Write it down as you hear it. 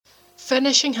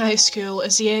Finishing high school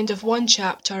is the end of one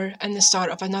chapter and the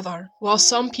start of another. While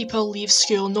some people leave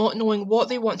school not knowing what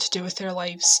they want to do with their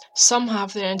lives, some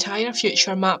have their entire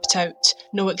future mapped out,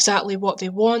 know exactly what they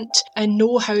want, and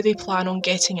know how they plan on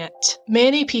getting it.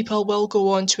 Many people will go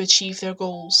on to achieve their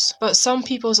goals, but some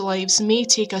people's lives may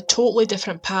take a totally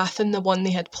different path than the one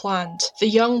they had planned. The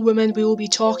young woman we will be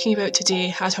talking about today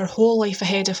had her whole life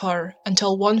ahead of her,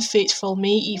 until one fateful May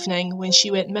evening when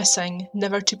she went missing,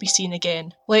 never to be seen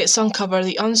again. Let's uncover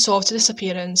the unsolved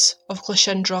disappearance of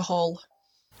Clashendra Hall.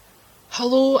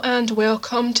 Hello and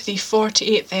welcome to the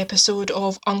 48th episode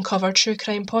of Uncover True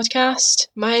Crime Podcast.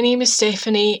 My name is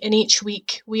Stephanie and each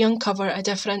week we uncover a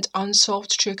different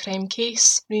unsolved true crime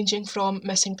case ranging from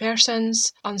missing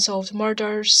persons, unsolved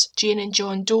murders, Jane and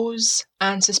John Does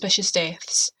and suspicious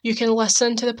deaths. You can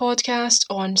listen to the podcast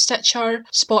on Stitcher,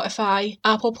 Spotify,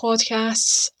 Apple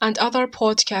Podcasts and other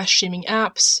podcast streaming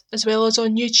apps, as well as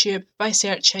on YouTube by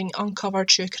searching Uncover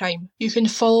True Crime. You can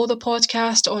follow the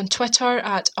podcast on Twitter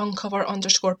at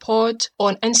Uncover_pod,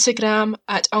 on Instagram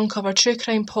at Uncover True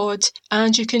Crime Pod,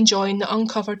 and you can join the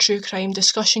Uncover True Crime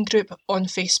discussion group on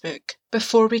Facebook.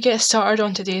 Before we get started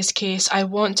on today's case, I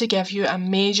want to give you a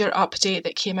major update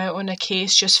that came out on a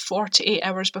case just 48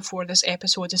 hours before this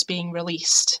episode is being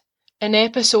released. In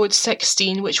episode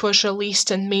 16, which was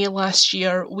released in May last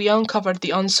year, we uncovered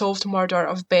the unsolved murder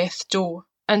of Beth Doe.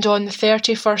 And on the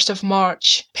 31st of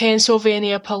March,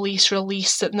 Pennsylvania police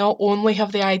released that not only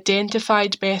have they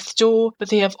identified Beth Doe, but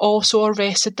they have also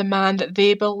arrested the man that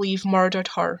they believe murdered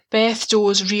her. Beth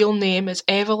Doe's real name is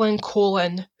Evelyn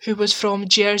Colin, who was from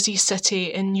Jersey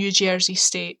City in New Jersey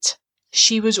State.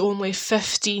 She was only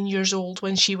 15 years old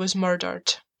when she was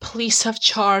murdered. Police have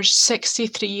charged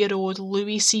 63-year-old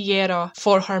Louis Sierra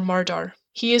for her murder.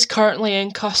 He is currently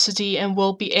in custody and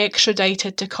will be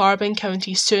extradited to Carbon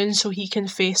County soon so he can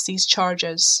face these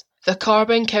charges. The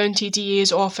Carbon County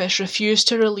DA's office refused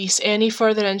to release any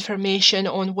further information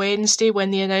on Wednesday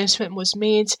when the announcement was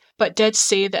made, but did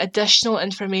say that additional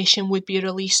information would be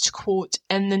released, quote,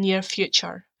 in the near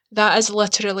future. That is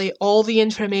literally all the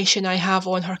information I have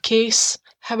on her case.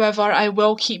 However, I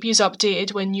will keep you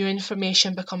updated when new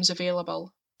information becomes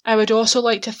available. I would also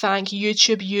like to thank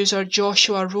YouTube user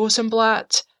Joshua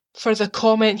Rosenblatt for the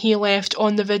comment he left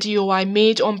on the video I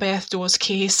made on Beth Doe's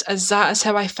case, as that is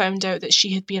how I found out that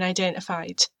she had been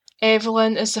identified.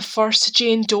 Evelyn is the first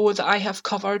Jane Doe that I have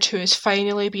covered who has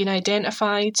finally been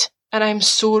identified, and I'm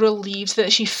so relieved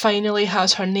that she finally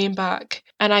has her name back,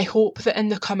 and I hope that in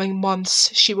the coming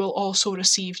months she will also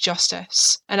receive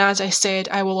justice. And as I said,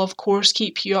 I will of course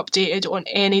keep you updated on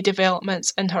any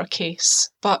developments in her case.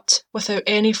 But without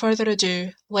any further ado,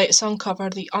 let's uncover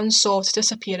the unsolved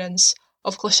disappearance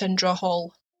of Clashendra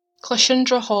Hall.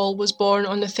 Clashendra Hall was born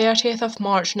on the 30th of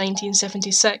March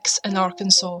 1976 in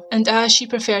Arkansas, and as she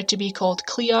preferred to be called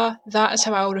Clea, that is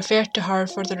how I will refer to her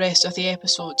for the rest of the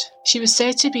episode. She was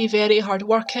said to be very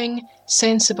hard-working,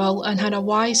 sensible, and had a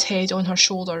wise head on her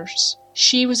shoulders.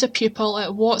 She was a pupil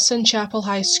at Watson Chapel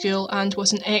High School and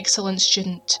was an excellent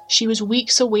student. She was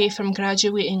weeks away from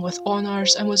graduating with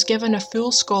honours and was given a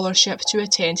full scholarship to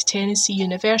attend Tennessee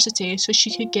University so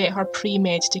she could get her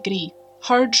pre-med degree.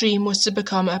 Her dream was to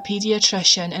become a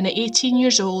paediatrician, and at 18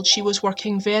 years old she was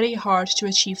working very hard to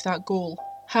achieve that goal,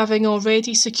 having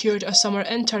already secured a summer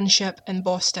internship in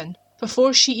Boston.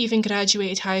 Before she even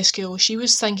graduated high school, she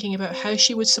was thinking about how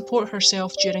she would support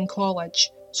herself during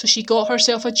college, so she got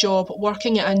herself a job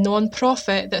working at a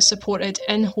non-profit that supported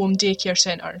in-home daycare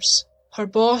centres. Her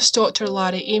boss, Dr.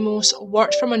 Larry Amos,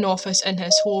 worked from an office in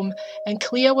his home, and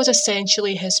Clea was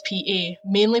essentially his PA,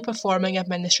 mainly performing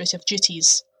administrative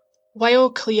duties. While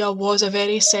Clea was a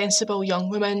very sensible young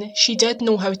woman, she did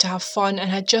know how to have fun and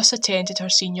had just attended her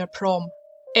senior prom.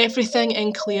 Everything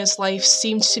in Clea's life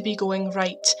seemed to be going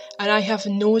right, and I have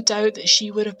no doubt that she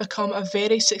would have become a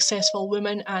very successful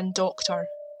woman and doctor.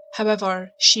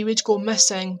 However, she would go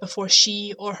missing before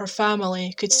she or her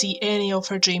family could see any of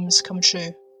her dreams come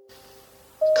true.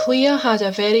 Clea had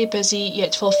a very busy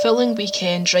yet fulfilling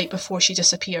weekend right before she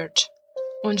disappeared.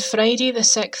 On Friday the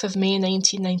 6th of May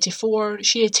 1994,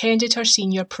 she attended her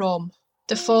senior prom.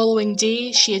 The following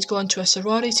day, she had gone to a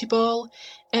sorority ball,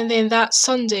 and then that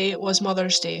Sunday was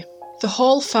Mother's Day. The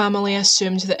Hall family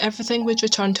assumed that everything would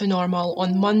return to normal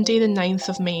on Monday the 9th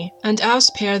of May, and as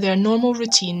per their normal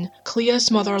routine, Clea's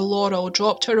mother Laurel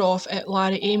dropped her off at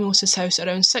Larry Amos's house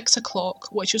around 6 o'clock,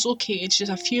 which was located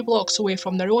just a few blocks away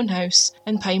from their own house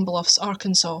in Pine Bluffs,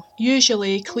 Arkansas.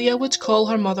 Usually, Clea would call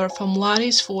her mother from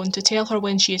Larry's phone to tell her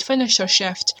when she had finished her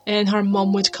shift, and then her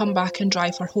mum would come back and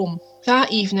drive her home.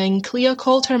 That evening, Clea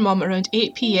called her mum around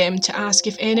 8 p.m. to ask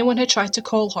if anyone had tried to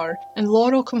call her, and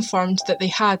Laurel confirmed that they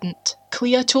hadn't.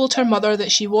 Clea told her mother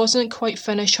that she wasn't quite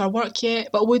finished her work yet,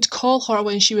 but would call her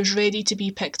when she was ready to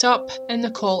be picked up, and the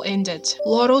call ended.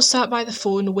 Laurel sat by the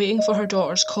phone waiting for her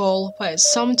daughter's call, but at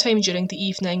some time during the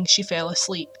evening she fell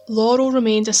asleep. Laurel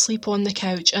remained asleep on the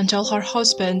couch until her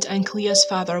husband and Clea's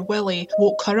father Willie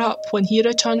woke her up when he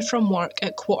returned from work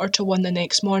at 1:45 the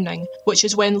next morning, which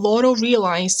is when Laurel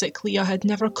realised that Clea had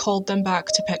never called them back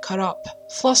to pick her up.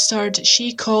 Flustered,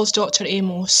 she calls Dr.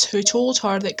 Amos, who told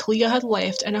her that Clea had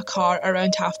left in a car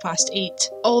around 8:30.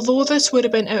 Although this would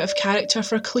have been out of character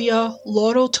for Clea,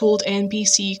 Laurel told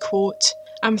NBC, quote,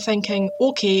 "I'm thinking,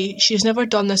 okay, she's never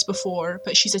done this before,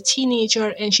 but she's a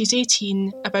teenager and she's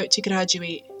 18, about to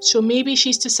graduate, so maybe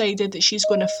she's decided that she's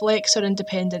going to flex her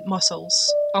independent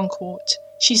muscles," unquote.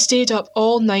 She stayed up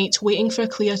all night waiting for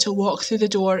Clea to walk through the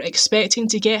door, expecting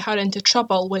to get her into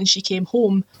trouble when she came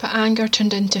home, but anger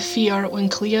turned into fear when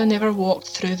Clea never walked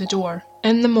through the door.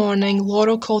 In the morning,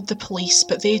 Laurel called the police,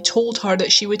 but they told her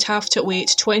that she would have to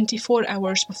wait 24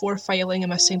 hours before filing a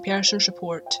missing persons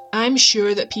report. I'm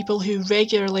sure that people who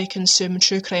regularly consume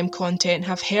true crime content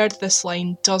have heard this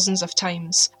line dozens of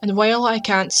times, and while I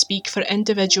can't speak for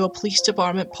individual police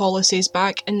department policies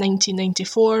back in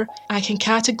 1994, I can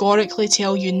categorically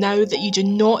tell you now that you do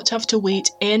not have to wait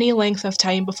any length of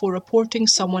time before reporting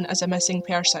someone as a missing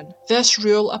person. This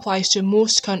rule applies to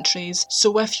most countries,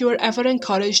 so if you are ever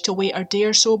encouraged to wait a day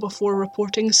or so before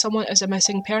reporting someone as a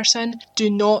missing person, do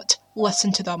not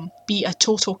listen to them. Be a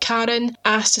total Karen,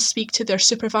 ask to speak to their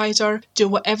supervisor, do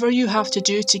whatever you have to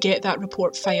do to get that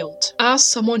report filed. As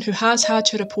someone who has had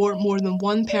to report more than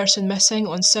one person missing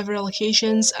on several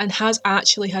occasions and has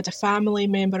actually had a family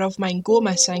member of mine go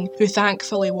missing who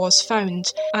thankfully was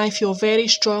found, I feel very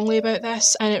strongly about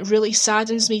this, and it really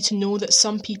saddens me to know that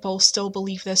some people still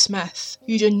believe this myth.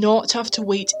 You do not have to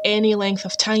wait any length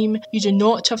of time, you do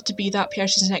not have to be that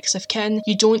person's next of kin,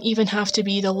 you don't even have to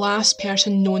be the last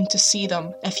person known to see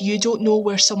them. If you don't know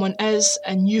where someone is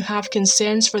and you have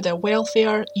concerns for their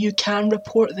welfare, you can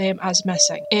report them as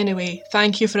missing. Anyway,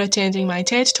 thank you for attending my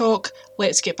TED Talk.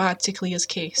 Let's get back to Clea's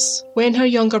case. When her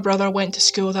younger brother went to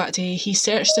school that day, he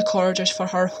searched the corridors for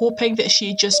her, hoping that she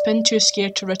had just been too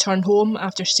scared to return home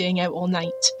after staying out all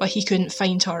night, but he couldn't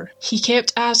find her. He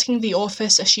kept asking the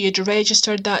office if she had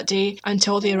registered that day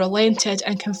until they relented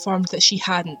and confirmed that she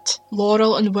hadn't.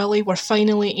 Laurel and Willie were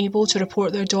finally able to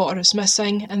report their daughter as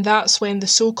missing, and that's when the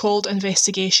so-called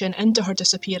investigation into her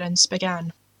disappearance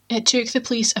began. It took the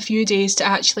police a few days to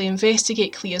actually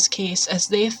investigate Clea's case, as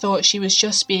they thought she was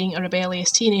just being a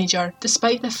rebellious teenager,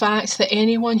 despite the fact that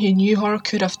anyone who knew her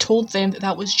could have told them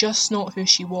that was just not who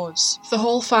she was. The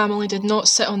whole family did not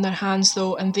sit on their hands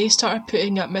though, and they started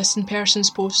putting up missing persons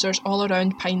posters all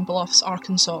around Pine Bluffs,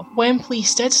 Arkansas. When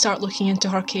police did start looking into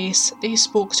her case, they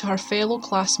spoke to her fellow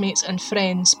classmates and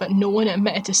friends, but no one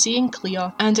admitted to seeing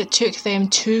Clea, and it took them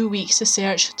 2 weeks to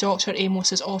search Dr.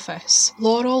 Amos's office.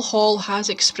 Laurel Hall has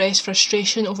expressed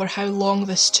frustration over how long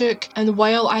this took, and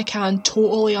while I can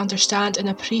totally understand and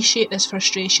appreciate this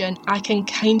frustration, I can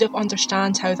kind of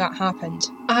understand how that happened.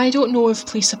 I don't know if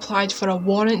police applied for a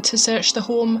warrant to search the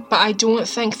home, but I don't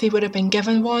think they would have been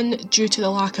given one due to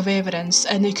the lack of evidence,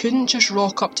 and they couldn't just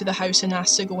rock up to the house and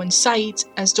ask to go inside,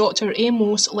 as Dr.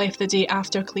 Amos left the day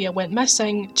after Clea went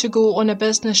missing to go on a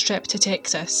business trip to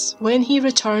Texas. When he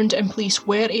returned and police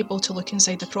were able to look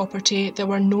inside the property, there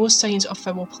were no signs of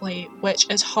foul play, which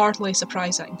is hardly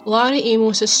surprising. Larry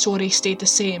Amos's story stayed the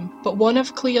same, but one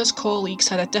of Clea's colleagues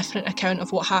had a different account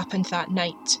of what happened that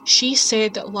night. She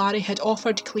said that Larry had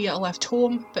offered Clea a lift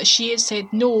home, but she had said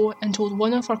no and told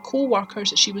one of her co-workers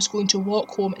that she was going to walk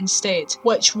home instead,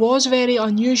 which was very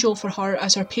unusual for her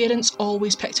as her parents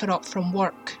always picked her up from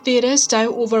work. There is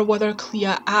doubt over whether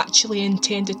Clea actually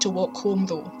intended to walk home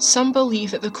though. Some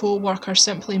believe that the co-worker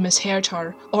simply misheard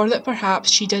her, or that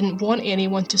perhaps she didn't want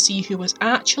anyone to see who was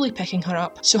actually picking her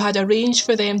up, so had arranged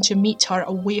for them to meet her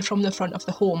away from the front of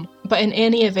the home. But in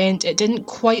any event, it didn't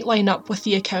quite line up with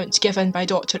the account given by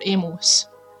Dr. Amos.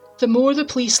 The more the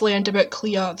police learned about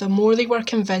Clea, the more they were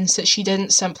convinced that she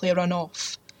didn't simply run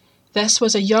off. This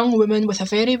was a young woman with a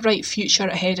very bright future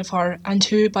ahead of her, and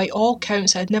who, by all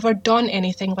counts, had never done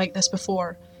anything like this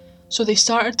before, so they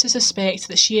started to suspect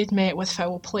that she had met with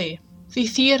foul play. They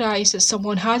theorised that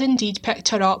someone had indeed picked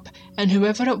her up, and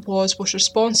whoever it was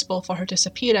responsible for her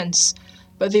disappearance,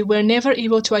 but they were never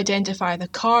able to identify the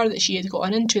car that she had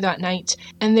gotten into that night,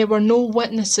 and there were no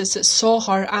witnesses that saw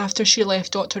her after she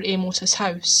left Dr. Amos's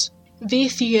house. They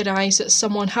theorised that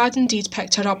someone had indeed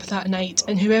picked her up that night,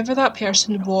 and whoever that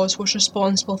person was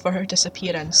responsible for her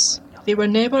disappearance. They were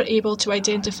never able to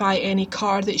identify any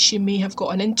car that she may have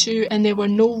gotten into, and there were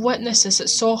no witnesses that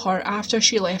saw her after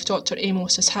she left Dr.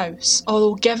 Amos's house.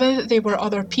 Although given that there were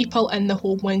other people in the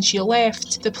home when she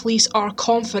left, the police are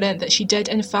confident that she did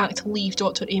in fact leave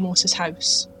Dr. Amos's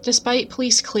house. Despite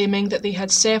police claiming that they had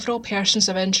several persons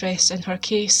of interest in her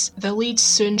case, the leads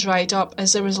soon dried up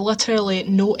as there was literally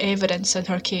no evidence in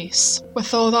her case.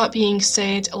 With all that being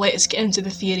said, let's get into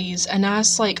the theories, and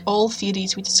as like all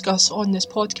theories we discuss on this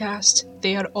podcast,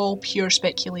 they are all pure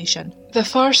speculation. The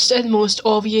first and most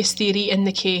obvious theory in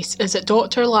the case is that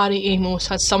Dr. Larry Amos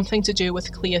had something to do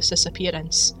with Clea's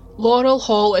disappearance. Laurel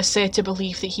Hall is said to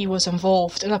believe that he was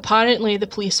involved, and apparently the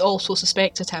police also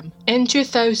suspected him. In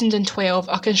 2012,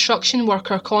 a construction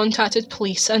worker contacted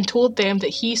police and told them that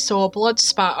he saw blood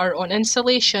spatter on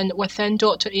insulation within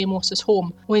Dr. Amos's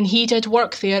home when he did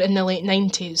work there in the late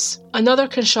 90s. Another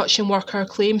construction worker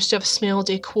claims to have smelled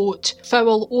a, quote,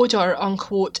 foul odour,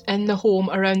 unquote, in the home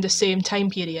around the same time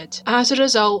period. As a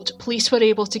result, police were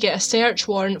able to get a search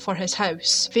warrant for his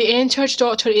house. They entered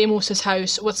Dr. Amos's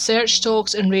house with search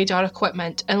dogs and radar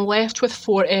equipment and left with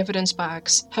 4 evidence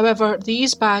bags. However,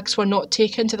 these bags were not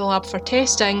taken to the lab for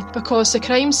testing because the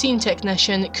crime scene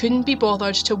technician couldn't be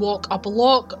bothered to walk a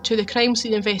block to the crime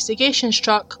scene investigations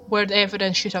truck where the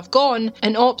evidence should have gone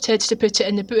and opted to put it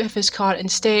in the boot of his car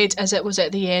instead, as it was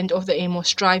at the end of the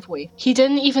Amos driveway. He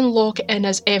didn't even lock it in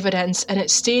as evidence, and it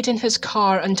stayed in his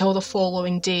car until the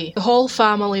following day. The Hall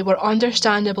family were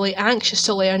understandably anxious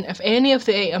to learn if any of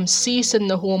the items seized in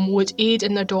the home would aid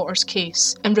in their daughter's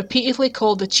case, and repeatedly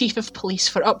called the chief of police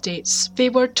for updates. They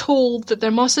were told that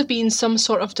there must have been some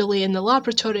sort of delay in the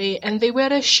laboratory, and they were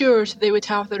assured they would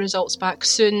have the results back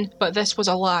soon, but this was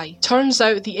a lie. Turns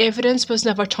out the evidence was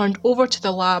never turned over to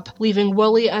the lab, leaving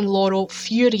Willie and Laurel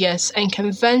furious and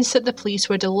convinced that the police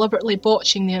were deliberately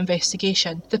botching the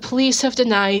investigation. The police have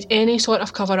denied any sort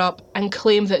of cover-up and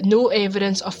claim that no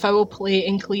evidence of foul play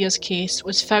in Clea's case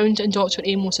was found in Dr.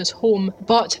 Amos's home,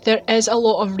 but there is a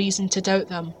lot of reason to doubt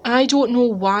them. I don't know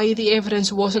why the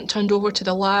evidence wasn't turned over to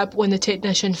the lab when the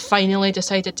technician finally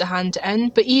decided to hand it in,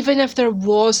 but even if there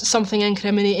was something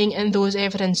incriminating in those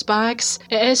evidence bags,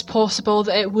 it is possible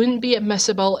that it wouldn't be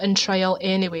admissible in trial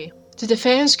anyway. The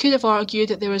defence could have argued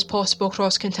that there was possible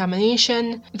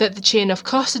cross-contamination, that the chain of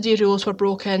custody rules were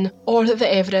broken, or that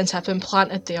the evidence had been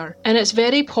planted there. And it's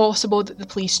very possible that the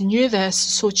police knew this,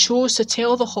 so chose to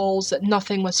tell the Halls that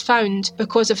nothing was found,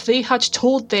 because if they had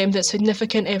told them that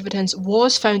significant evidence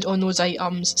was found on those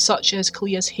items, such as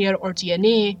Clea's hair or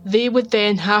DNA, they would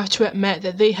then have to admit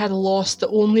that they had lost the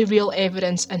only real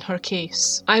evidence in her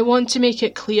case. I want to make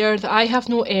it clear that I have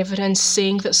no evidence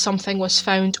saying that something was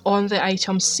found on the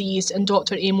items seized in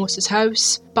Dr. Amos's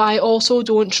house, but I also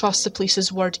don't trust the police's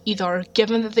word either,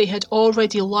 given that they had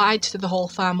already lied to the Hall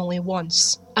family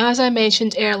once. As I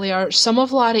mentioned earlier, some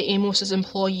of Larry Amos's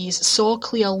employees saw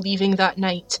Clea leaving that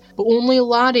night, but only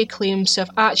Larry claims to have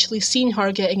actually seen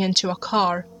her getting into a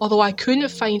car, although I couldn't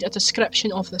find a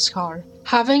description of this car.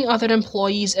 Having other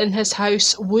employees in his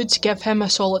house would give him a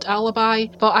solid alibi,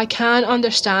 but I can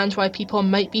understand why people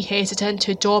might be hesitant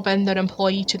to dob in their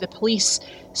employee to the police,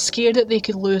 scared that they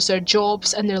could lose their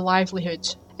jobs and their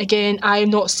livelihood. Again, I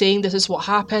am not saying this is what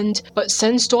happened, but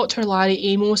since Dr. Larry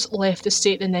Amos left the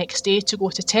state the next day to go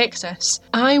to Texas,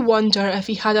 I wonder if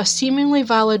he had a seemingly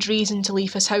valid reason to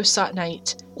leave his house that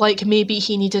night. Like maybe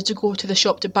he needed to go to the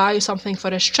shop to buy something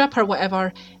for his trip or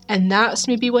whatever, and that's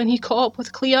maybe when he caught up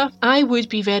with Clea. I would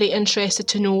be very interested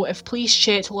to know if police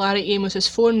checked Larry Amos's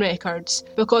phone records,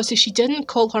 because if she didn't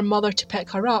call her mother to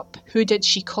pick her up, who did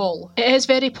she call? It is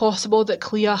very possible that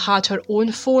Clea had her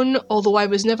own phone, although I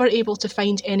was never able to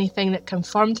find anything that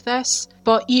confirmed this.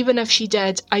 But even if she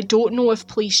did, I don't know if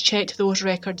police checked those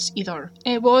records either.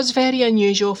 It was very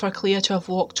unusual for Clea to have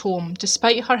walked home,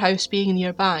 despite her house being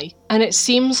nearby, and it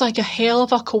seems like a hell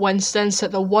of a coincidence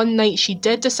that the one night she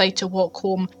did decide to walk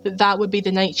home, that would be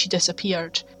the night she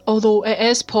disappeared. Although it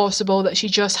is possible that she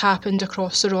just happened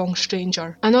across the wrong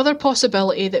stranger. Another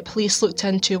possibility that police looked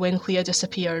into when Clea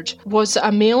disappeared was that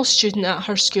a male student at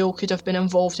her school could have been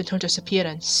involved in her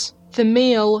disappearance. The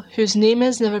male, whose name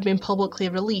has never been publicly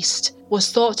released, was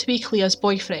thought to be Clea's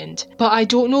boyfriend, but I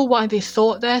don't know why they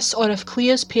thought this or if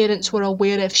Clea's parents were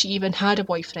aware if she even had a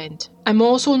boyfriend. I'm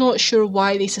also not sure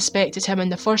why they suspected him in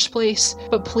the first place,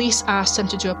 but police asked him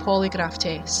to do a polygraph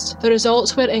test. The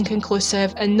results were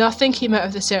inconclusive and nothing came out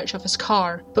of the search of his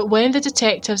car, but when the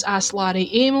detectives asked Larry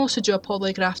Amos to do a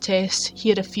polygraph test,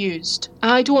 he refused.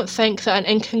 I don't think that an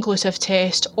inconclusive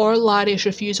test or Larry's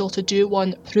refusal to do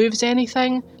one proves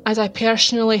anything, as I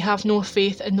personally have no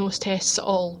faith in those tests at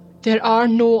all. There are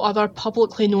no other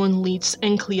publicly known leads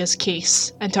in Clea's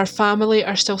case, and her family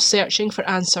are still searching for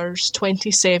answers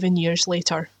 27 years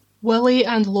later. Willie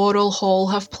and Laurel Hall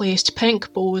have placed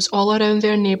pink bows all around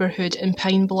their neighbourhood in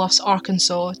Pine Bluffs,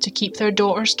 Arkansas to keep their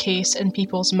daughter's case in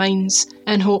people's minds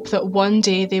and hope that one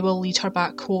day they will lead her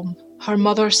back home. Her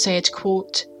mother said,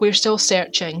 quote, "We're still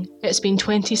searching. It's been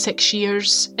 26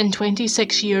 years, and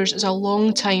 26 years is a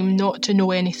long time not to know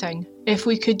anything. If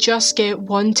we could just get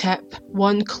one tip,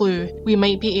 one clue, we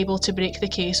might be able to break the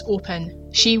case open."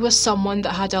 She was someone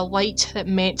that had a light that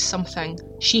meant something.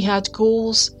 She had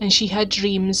goals and she had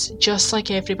dreams just like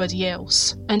everybody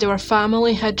else. And our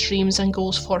family had dreams and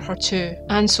goals for her too.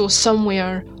 And so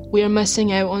somewhere, we're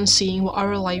missing out on seeing what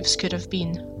our lives could have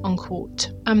been.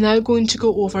 Unquote. I'm now going to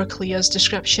go over Clea's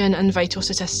description and vital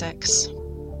statistics.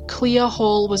 Clea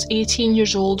Hall was 18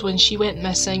 years old when she went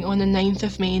missing on the 9th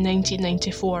of May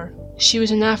 1994. She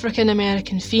was an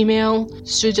African-American female,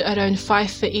 stood at around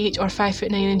 5'8" or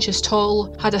 5'9"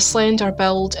 tall, had a slender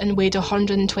build and weighed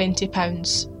 120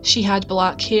 pounds. She had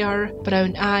black hair,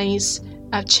 brown eyes,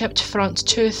 a chipped front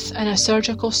tooth and a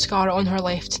surgical scar on her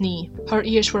left knee. Her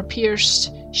ears were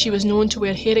pierced. She was known to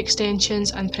wear hair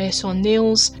extensions and press-on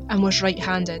nails and was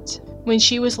right-handed. When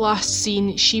she was last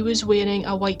seen, she was wearing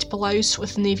a white blouse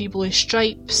with navy blue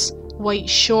stripes, white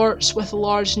shorts with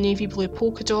large navy blue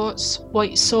polka dots,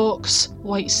 white socks,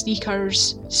 white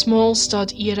sneakers, small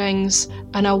stud earrings,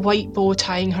 and a white bow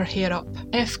tying her hair up.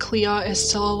 If Clea is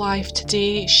still alive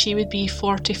today, she would be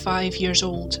 45 years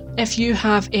old. If you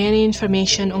have any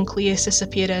information on Clea's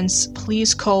disappearance,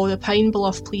 please call the Pine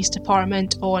Bluff Police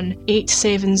Department on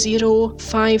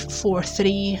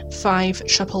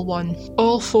 870-543-5111.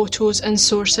 All photos and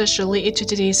sources related to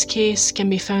today's case can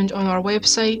be found on our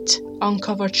website,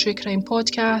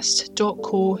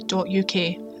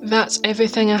 uncovertruecrimepodcast.co.uk. That's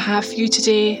everything I have for you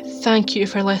today. Thank you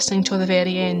for listening to the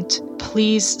very end.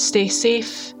 Please stay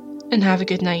safe and have a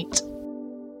good night.